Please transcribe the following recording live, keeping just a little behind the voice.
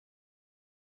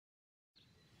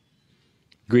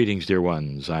Greetings, dear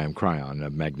ones. I am Kryon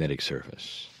of Magnetic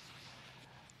Surface.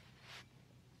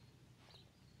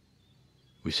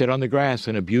 We sit on the grass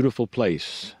in a beautiful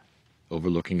place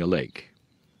overlooking a lake.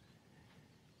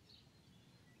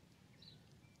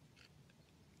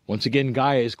 Once again,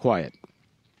 Gaia is quiet.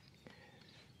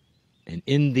 And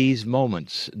in these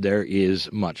moments, there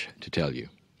is much to tell you.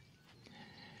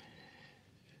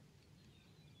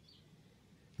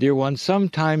 Dear ones,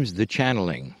 sometimes the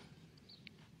channeling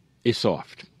is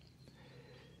soft,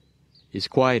 is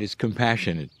quiet, is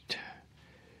compassionate.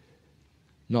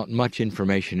 Not much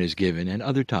information is given, and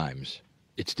other times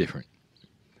it's different.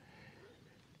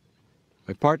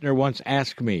 My partner once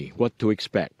asked me what to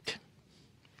expect,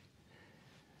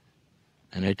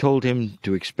 and I told him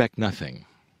to expect nothing,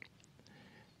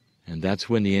 and that's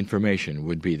when the information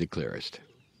would be the clearest.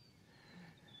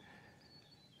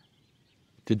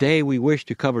 Today we wish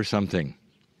to cover something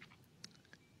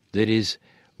that is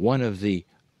one of the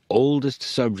oldest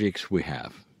subjects we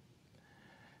have.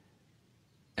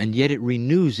 And yet it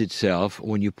renews itself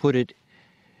when you put it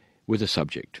with a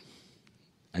subject.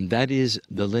 And that is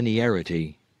the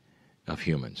linearity of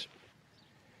humans.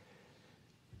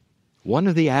 One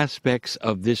of the aspects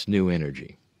of this new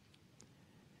energy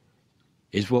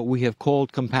is what we have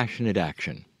called compassionate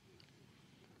action,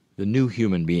 the new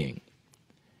human being.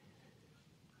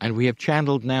 And we have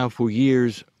channeled now for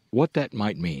years what that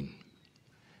might mean.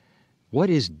 What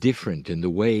is different in the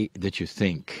way that you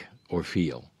think or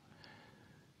feel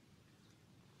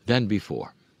than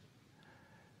before?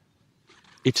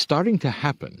 It's starting to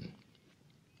happen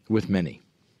with many.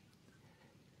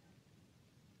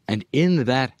 And in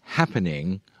that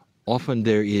happening, often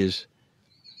there is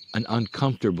an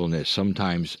uncomfortableness,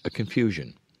 sometimes a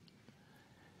confusion.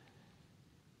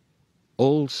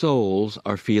 Old souls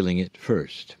are feeling it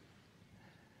first.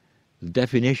 The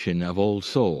definition of old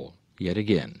soul, yet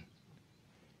again,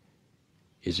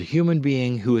 is a human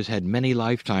being who has had many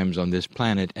lifetimes on this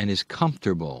planet and is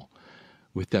comfortable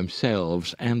with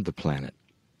themselves and the planet.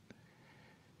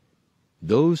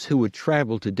 Those who would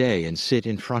travel today and sit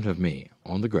in front of me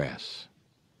on the grass,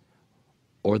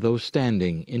 or those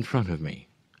standing in front of me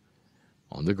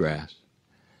on the grass,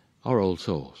 are old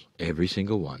souls, every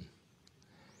single one.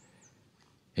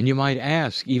 And you might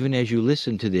ask, even as you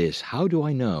listen to this, how do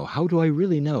I know? How do I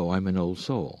really know I'm an old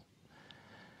soul?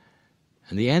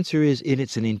 And the answer is,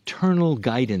 it's an internal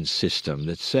guidance system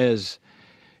that says,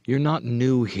 you're not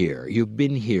new here, you've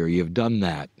been here, you've done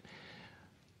that.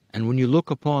 And when you look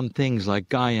upon things like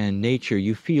Gaia and nature,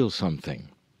 you feel something.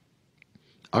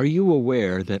 Are you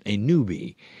aware that a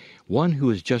newbie, one who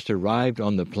has just arrived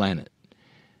on the planet,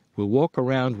 will walk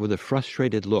around with a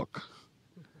frustrated look?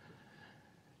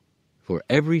 For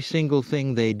every single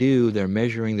thing they do, they're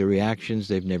measuring the reactions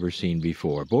they've never seen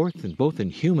before, both in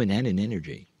human and in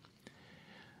energy.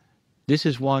 This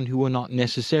is one who will not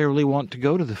necessarily want to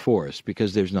go to the forest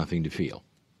because there's nothing to feel.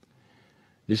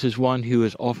 This is one who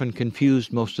is often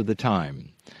confused most of the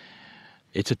time.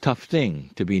 It's a tough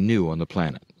thing to be new on the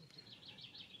planet.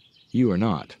 You are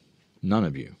not, none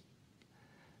of you.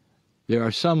 There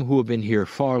are some who have been here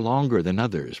far longer than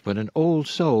others, but an old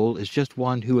soul is just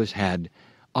one who has had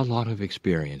a lot of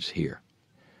experience here.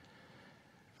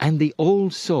 And the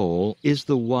old soul is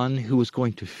the one who is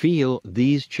going to feel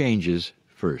these changes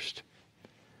first.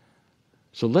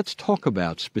 So let's talk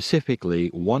about specifically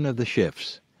one of the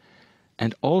shifts,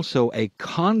 and also a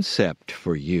concept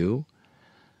for you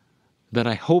that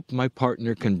I hope my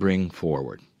partner can bring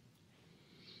forward.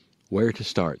 Where to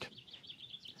start?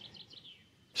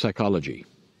 Psychology.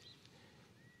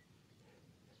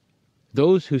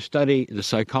 Those who study the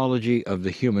psychology of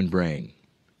the human brain,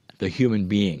 the human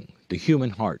being, the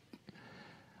human heart,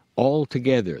 all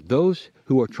together, those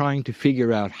who are trying to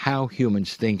figure out how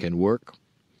humans think and work,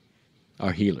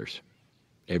 are healers,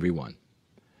 every one.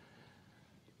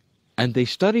 And they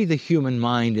study the human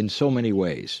mind in so many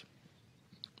ways.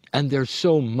 And there's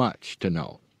so much to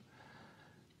know.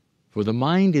 For the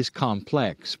mind is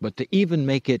complex, but to even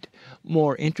make it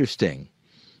more interesting,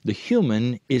 the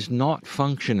human is not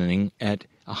functioning at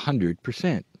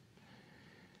 100%.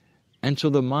 And so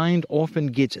the mind often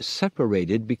gets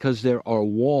separated because there are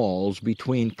walls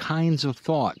between kinds of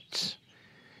thoughts.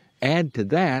 Add to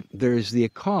that, there is the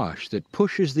akash that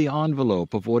pushes the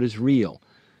envelope of what is real,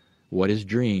 what is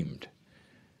dreamed,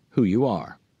 who you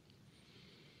are.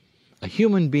 A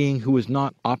human being who is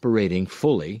not operating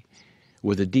fully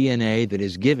with a DNA that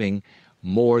is giving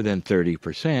more than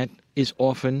 30% is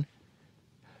often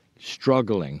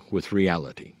struggling with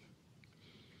reality.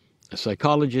 A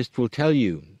psychologist will tell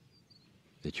you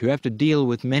that you have to deal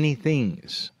with many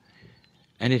things,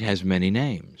 and it has many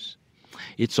names.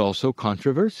 It's also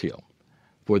controversial,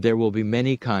 for there will be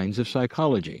many kinds of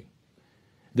psychology.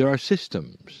 There are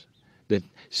systems that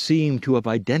seem to have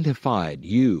identified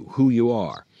you, who you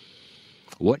are,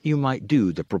 what you might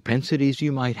do, the propensities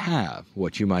you might have,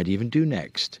 what you might even do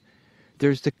next.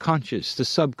 There's the conscious, the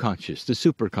subconscious, the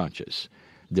superconscious.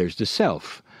 There's the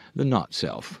self, the not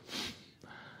self.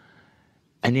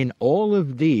 And in all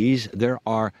of these, there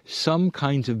are some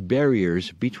kinds of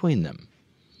barriers between them.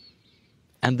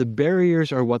 And the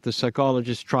barriers are what the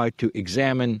psychologists try to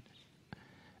examine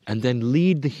and then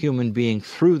lead the human being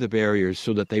through the barriers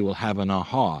so that they will have an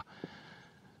aha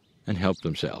and help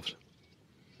themselves.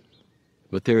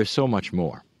 But there is so much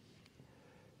more.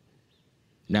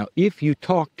 Now, if you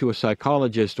talk to a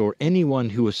psychologist or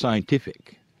anyone who is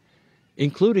scientific,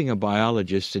 including a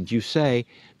biologist, and you say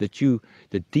that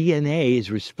the DNA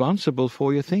is responsible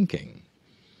for your thinking,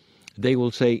 they will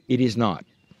say it is not.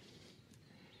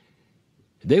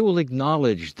 They will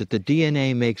acknowledge that the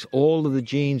DNA makes all of the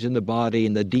genes in the body,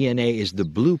 and the DNA is the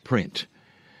blueprint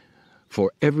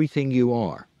for everything you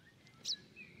are.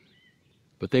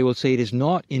 But they will say it is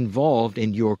not involved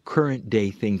in your current day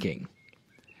thinking.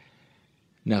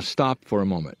 Now stop for a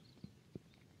moment.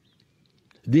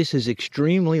 This is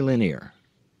extremely linear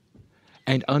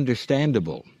and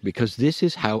understandable because this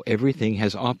is how everything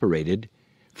has operated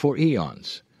for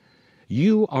eons.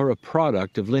 You are a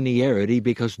product of linearity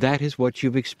because that is what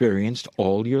you've experienced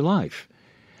all your life.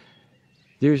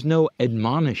 There's no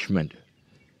admonishment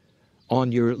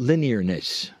on your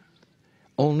linearness,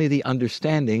 only the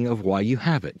understanding of why you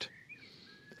have it.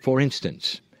 For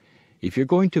instance, if you're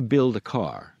going to build a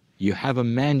car, you have a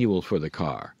manual for the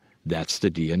car. That's the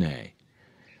DNA.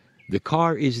 The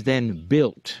car is then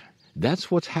built. That's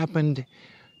what's happened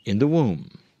in the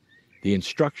womb. The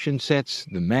instruction sets,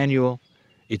 the manual,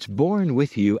 it's born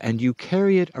with you and you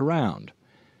carry it around.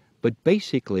 But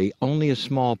basically, only a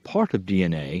small part of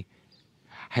DNA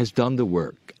has done the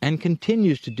work and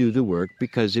continues to do the work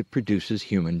because it produces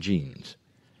human genes.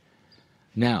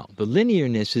 Now, the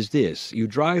linearness is this. You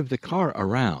drive the car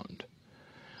around,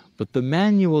 but the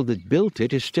manual that built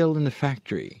it is still in the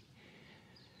factory.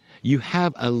 You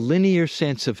have a linear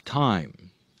sense of time.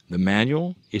 The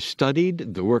manual is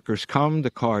studied, the workers come, the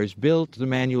car is built, the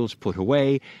manual is put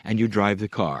away, and you drive the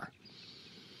car.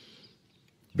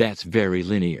 That's very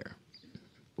linear.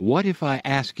 What if I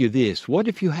ask you this? What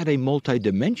if you had a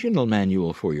multidimensional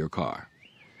manual for your car?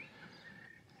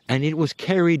 And it was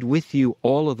carried with you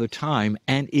all of the time,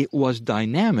 and it was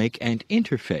dynamic and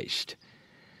interfaced.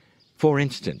 For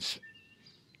instance,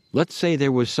 let's say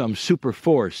there was some super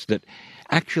force that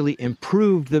actually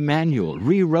improved the manual,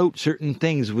 rewrote certain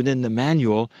things within the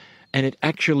manual, and it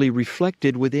actually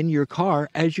reflected within your car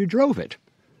as you drove it.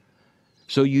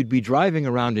 So you'd be driving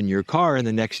around in your car, and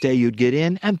the next day you'd get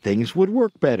in, and things would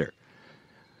work better.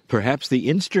 Perhaps the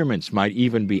instruments might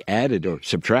even be added or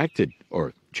subtracted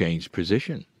or changed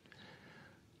position.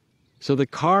 So the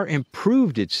car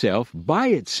improved itself by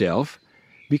itself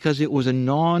because it was a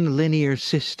non-linear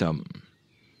system.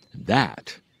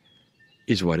 That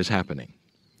is what is happening.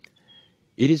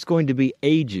 It is going to be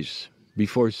ages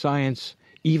before science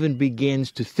even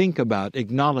begins to think about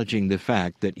acknowledging the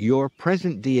fact that your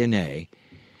present DNA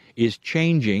is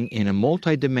changing in a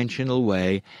multidimensional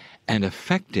way and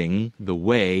affecting the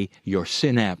way your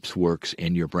synapse works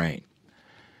in your brain.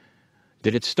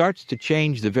 That it starts to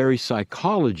change the very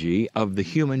psychology of the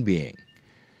human being.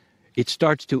 It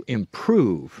starts to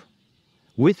improve,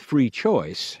 with free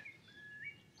choice,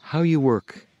 how you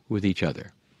work with each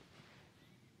other.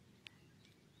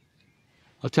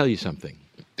 I'll tell you something.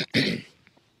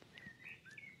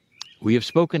 We have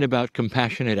spoken about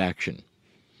compassionate action.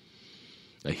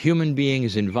 A human being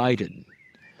is invited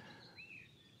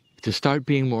to start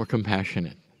being more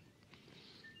compassionate.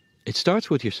 It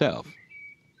starts with yourself.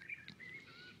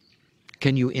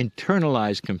 Can you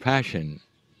internalize compassion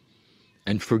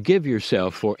and forgive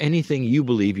yourself for anything you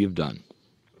believe you've done?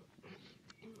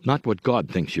 Not what God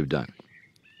thinks you've done.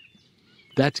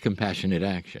 That's compassionate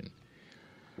action.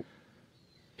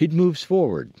 It moves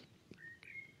forward.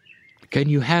 Can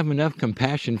you have enough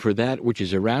compassion for that which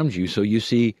is around you so you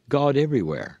see God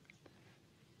everywhere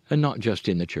and not just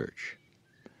in the church?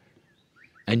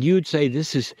 And you'd say,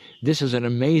 this is an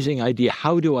amazing idea.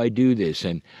 How do I do this?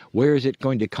 And where is it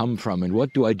going to come from? And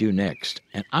what do I do next?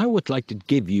 And I would like to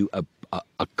give you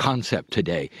a concept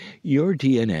today. Your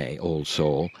DNA, old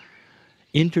soul,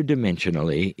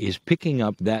 interdimensionally is picking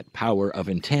up that power of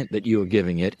intent that you are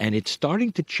giving it, and it's starting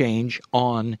to change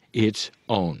on its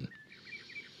own.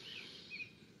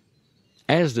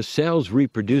 As the cells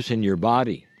reproduce in your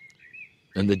body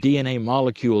and the DNA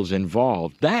molecules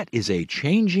involved, that is a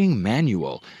changing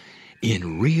manual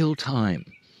in real time.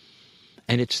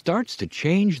 And it starts to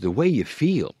change the way you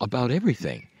feel about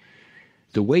everything.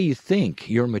 The way you think,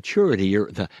 your maturity,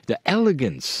 the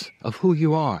elegance of who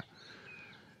you are.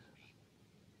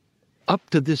 Up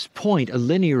to this point, a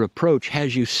linear approach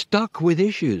has you stuck with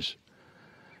issues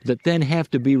that then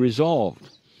have to be resolved.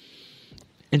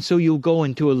 And so you'll go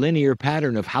into a linear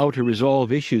pattern of how to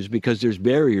resolve issues because there's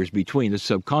barriers between the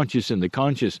subconscious and the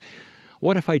conscious.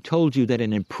 What if I told you that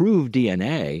an improved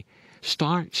DNA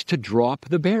starts to drop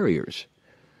the barriers?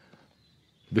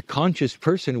 The conscious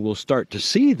person will start to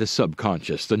see the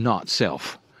subconscious, the not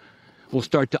self. Will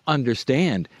start to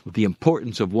understand the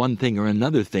importance of one thing or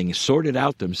another thing, sort it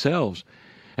out themselves.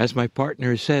 As my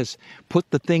partner says,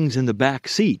 put the things in the back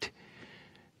seat.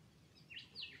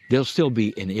 They'll still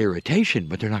be in irritation,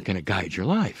 but they're not going to guide your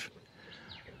life.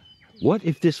 What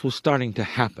if this was starting to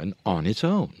happen on its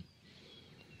own?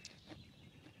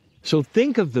 So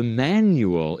think of the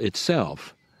manual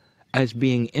itself as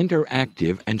being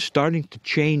interactive and starting to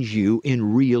change you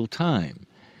in real time.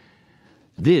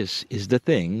 This is the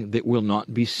thing that will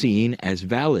not be seen as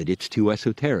valid. It's too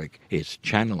esoteric. It's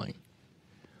channeling.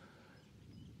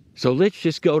 So let's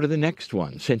just go to the next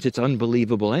one. Since it's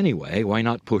unbelievable anyway, why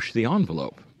not push the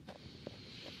envelope?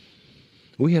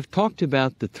 We have talked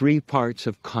about the three parts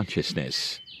of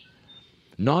consciousness.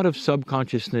 Not of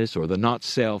subconsciousness or the not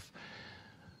self,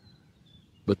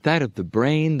 but that of the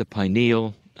brain, the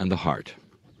pineal, and the heart.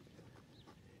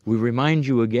 We remind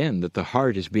you again that the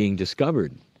heart is being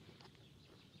discovered,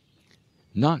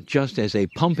 not just as a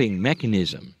pumping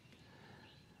mechanism,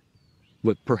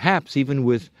 but perhaps even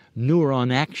with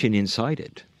neuron action inside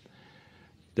it.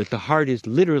 That the heart is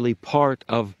literally part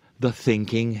of the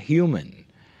thinking human.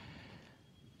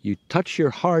 You touch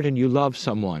your heart and you love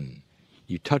someone.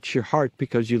 You touch your heart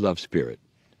because you love spirit.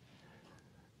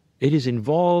 It is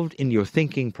involved in your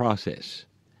thinking process.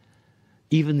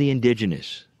 Even the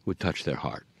indigenous would touch their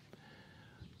heart.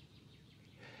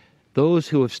 Those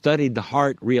who have studied the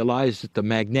heart realize that the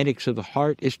magnetics of the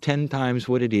heart is 10 times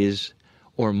what it is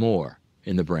or more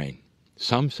in the brain.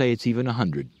 Some say it's even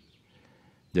 100.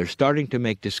 They're starting to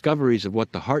make discoveries of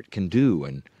what the heart can do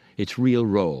and its real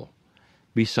role,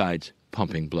 besides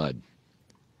pumping blood.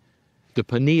 The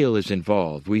pineal is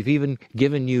involved. We've even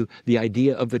given you the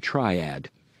idea of the triad,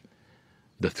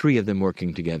 the three of them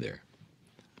working together.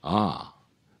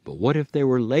 But what if there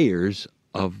were layers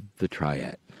of the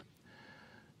triad?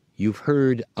 You've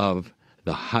heard of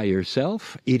the higher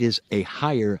self. It is a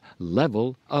higher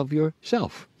level of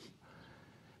yourself.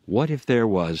 What if there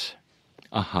was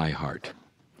a high heart?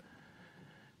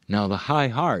 Now, the high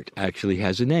heart actually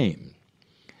has a name.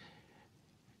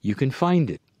 You can find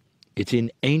it. It's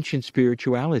in ancient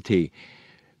spirituality,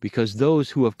 because those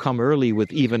who have come early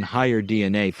with even higher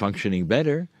DNA functioning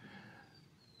better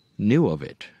knew of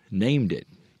it, named it.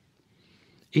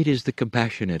 It is the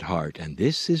compassionate heart, and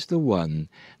this is the one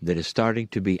that is starting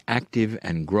to be active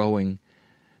and growing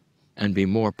and be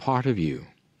more part of you.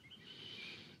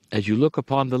 As you look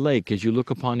upon the lake, as you look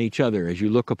upon each other, as you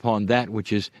look upon that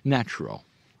which is natural,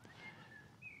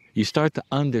 you start to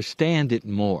understand it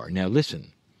more. Now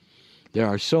listen, there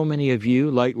are so many of you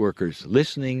light workers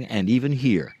listening and even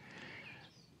here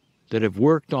that have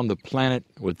worked on the planet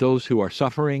with those who are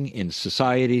suffering in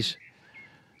societies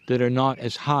that are not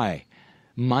as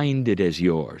high-minded as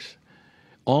yours.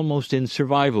 Almost in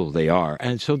survival they are,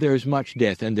 and so there is much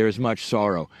death and there is much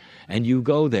sorrow, and you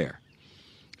go there.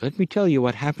 Let me tell you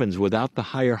what happens without the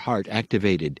higher heart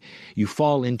activated. You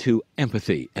fall into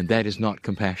empathy, and that is not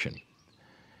compassion.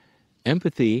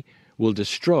 Empathy will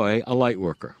destroy a light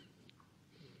worker.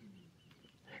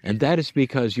 And that is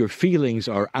because your feelings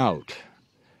are out,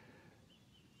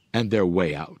 and they're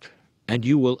way out. And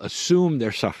you will assume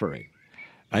they're suffering,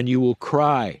 and you will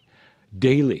cry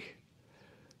daily.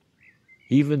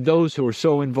 Even those who are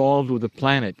so involved with the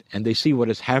planet, and they see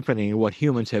what is happening and what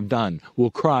humans have done,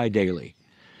 will cry daily,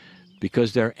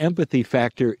 because their empathy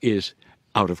factor is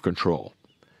out of control.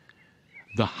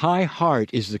 The high heart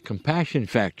is the compassion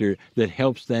factor that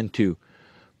helps then to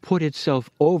put itself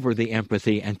over the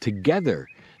empathy, and together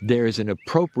there is an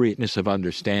appropriateness of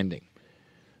understanding.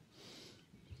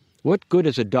 What good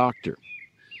is a doctor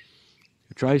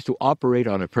who tries to operate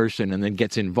on a person and then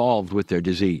gets involved with their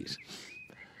disease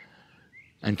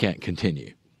and can't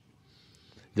continue?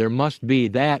 There must be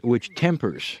that which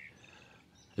tempers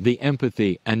the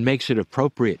empathy and makes it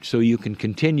appropriate so you can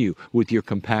continue with your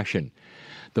compassion.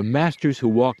 The masters who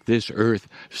walked this earth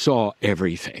saw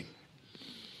everything.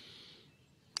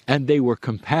 And they were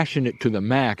compassionate to the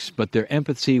max, but their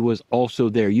empathy was also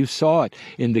there. You saw it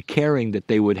in the caring that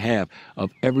they would have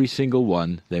of every single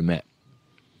one they met.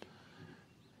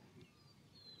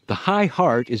 The high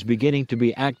heart is beginning to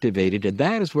be activated, and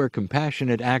that is where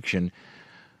compassionate action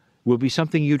will be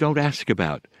something you don't ask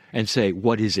about and say,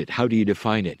 what is it? How do you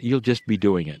define it? You'll just be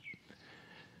doing it.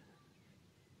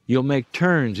 You'll make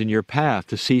turns in your path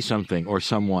to see something or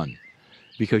someone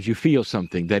because you feel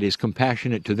something that is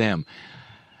compassionate to them.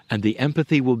 And the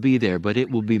empathy will be there, but it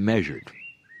will be measured,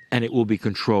 and it will be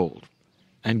controlled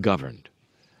and governed.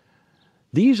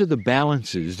 These are the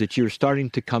balances that you're starting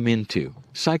to come into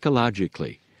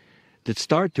psychologically that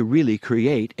start to really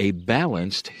create a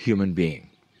balanced human being,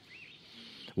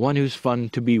 one who's fun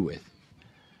to be with.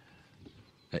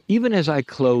 Even as I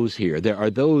close here, there are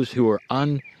those who are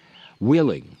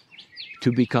unwilling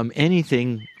to become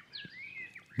anything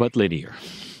but linear.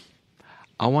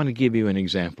 I want to give you an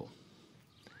example.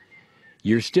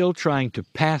 You're still trying to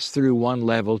pass through one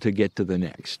level to get to the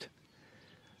next.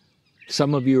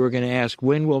 Some of you are going to ask,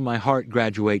 when will my heart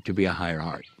graduate to be a higher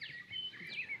heart?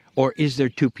 Or is there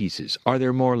two pieces? Are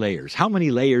there more layers? How many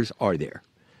layers are there?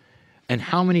 And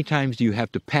how many times do you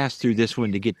have to pass through this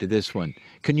one to get to this one?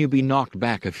 Can you be knocked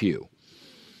back a few?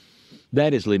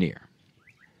 That is linear.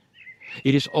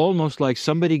 It is almost like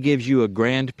somebody gives you a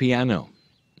grand piano,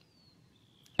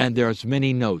 and there's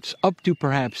many notes, up to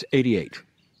perhaps 88.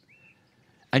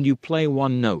 And you play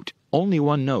one note, only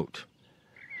one note.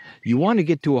 You want to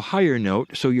get to a higher note,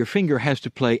 so your finger has to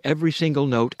play every single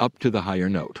note up to the higher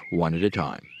note, one at a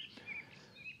time.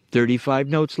 35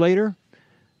 notes later,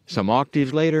 some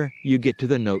octaves later, you get to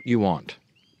the note you want.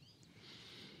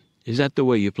 Is that the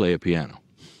way you play a piano?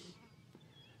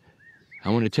 I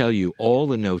want to tell you, all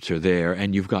the notes are there,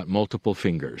 and you've got multiple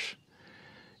fingers.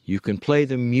 You can play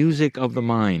the music of the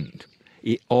mind.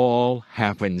 It all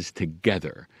happens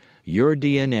together. Your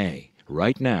DNA,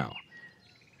 right now,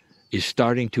 is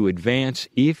starting to advance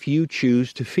if you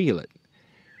choose to feel it,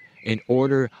 in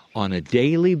order on a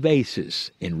daily basis,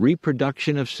 in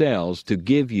reproduction of cells, to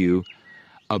give you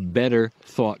a better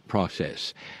thought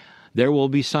process. There will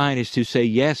be scientists who say,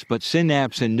 yes, but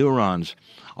synapses and neurons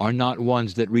are not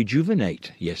ones that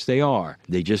rejuvenate. Yes, they are.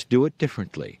 They just do it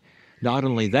differently. Not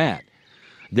only that,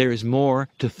 there is more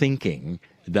to thinking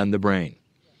than the brain.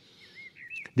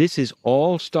 This is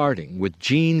all starting with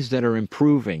genes that are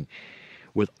improving,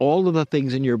 with all of the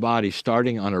things in your body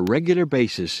starting on a regular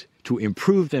basis to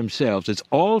improve themselves. It's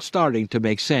all starting to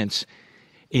make sense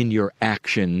in your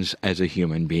actions as a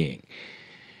human being.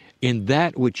 In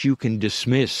that which you can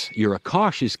dismiss, your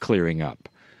akash is clearing up.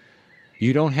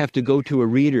 You don't have to go to a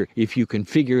reader if you can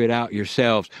figure it out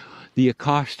yourselves. The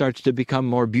akash starts to become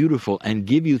more beautiful and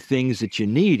give you things that you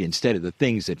need instead of the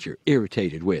things that you're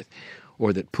irritated with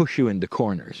or that push you into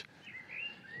corners.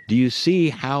 Do you see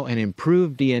how an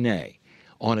improved DNA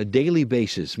on a daily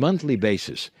basis, monthly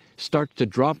basis, starts to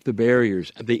drop the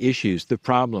barriers, the issues, the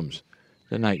problems,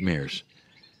 the nightmares,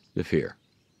 the fear?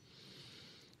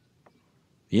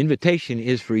 The invitation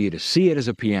is for you to see it as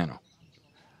a piano,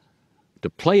 to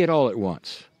play it all at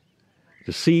once,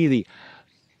 to see the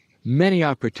many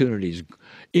opportunities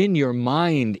in your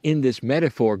mind in this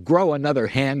metaphor. Grow another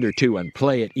hand or two and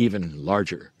play it even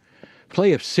larger.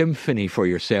 Play a symphony for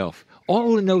yourself,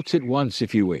 all the notes at once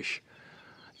if you wish.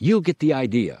 You'll get the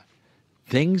idea.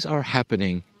 Things are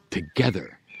happening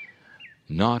together,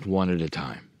 not one at a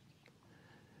time.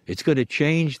 It's going to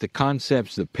change the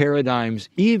concepts, the paradigms,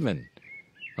 even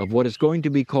of what is going to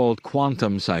be called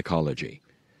quantum psychology.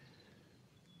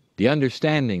 The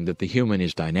understanding that the human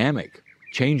is dynamic,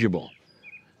 changeable,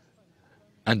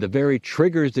 and the very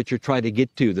triggers that you try to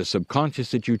get to, the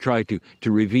subconscious that you try to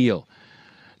reveal,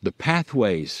 the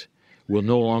pathways will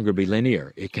no longer be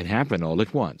linear. It can happen all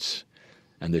at once,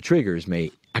 and the triggers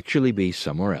may actually be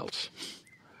somewhere else.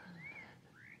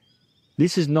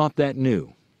 This is not that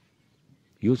new.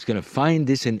 You're going to find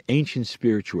this in ancient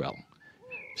spiritual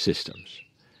systems.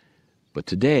 But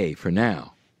today, for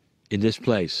now, in this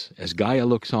place, as Gaia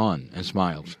looks on and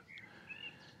smiles,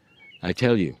 I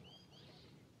tell you,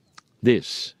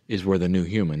 this is where the new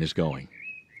human is going.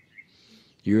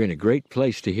 You're in a great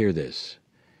place to hear this.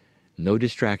 No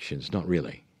distractions, not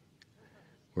really.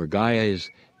 Where Gaia is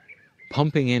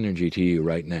pumping energy to you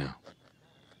right now.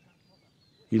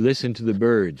 You listen to the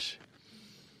birds,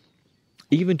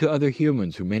 even to other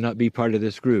humans who may not be part of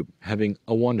this group, having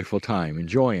a wonderful time,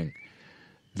 enjoying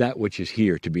that which is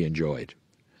here to be enjoyed.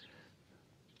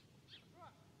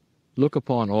 Look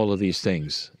upon all of these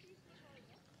things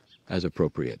as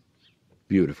appropriate,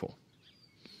 beautiful,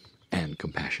 and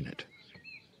compassionate.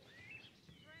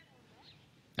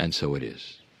 And so it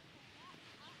is.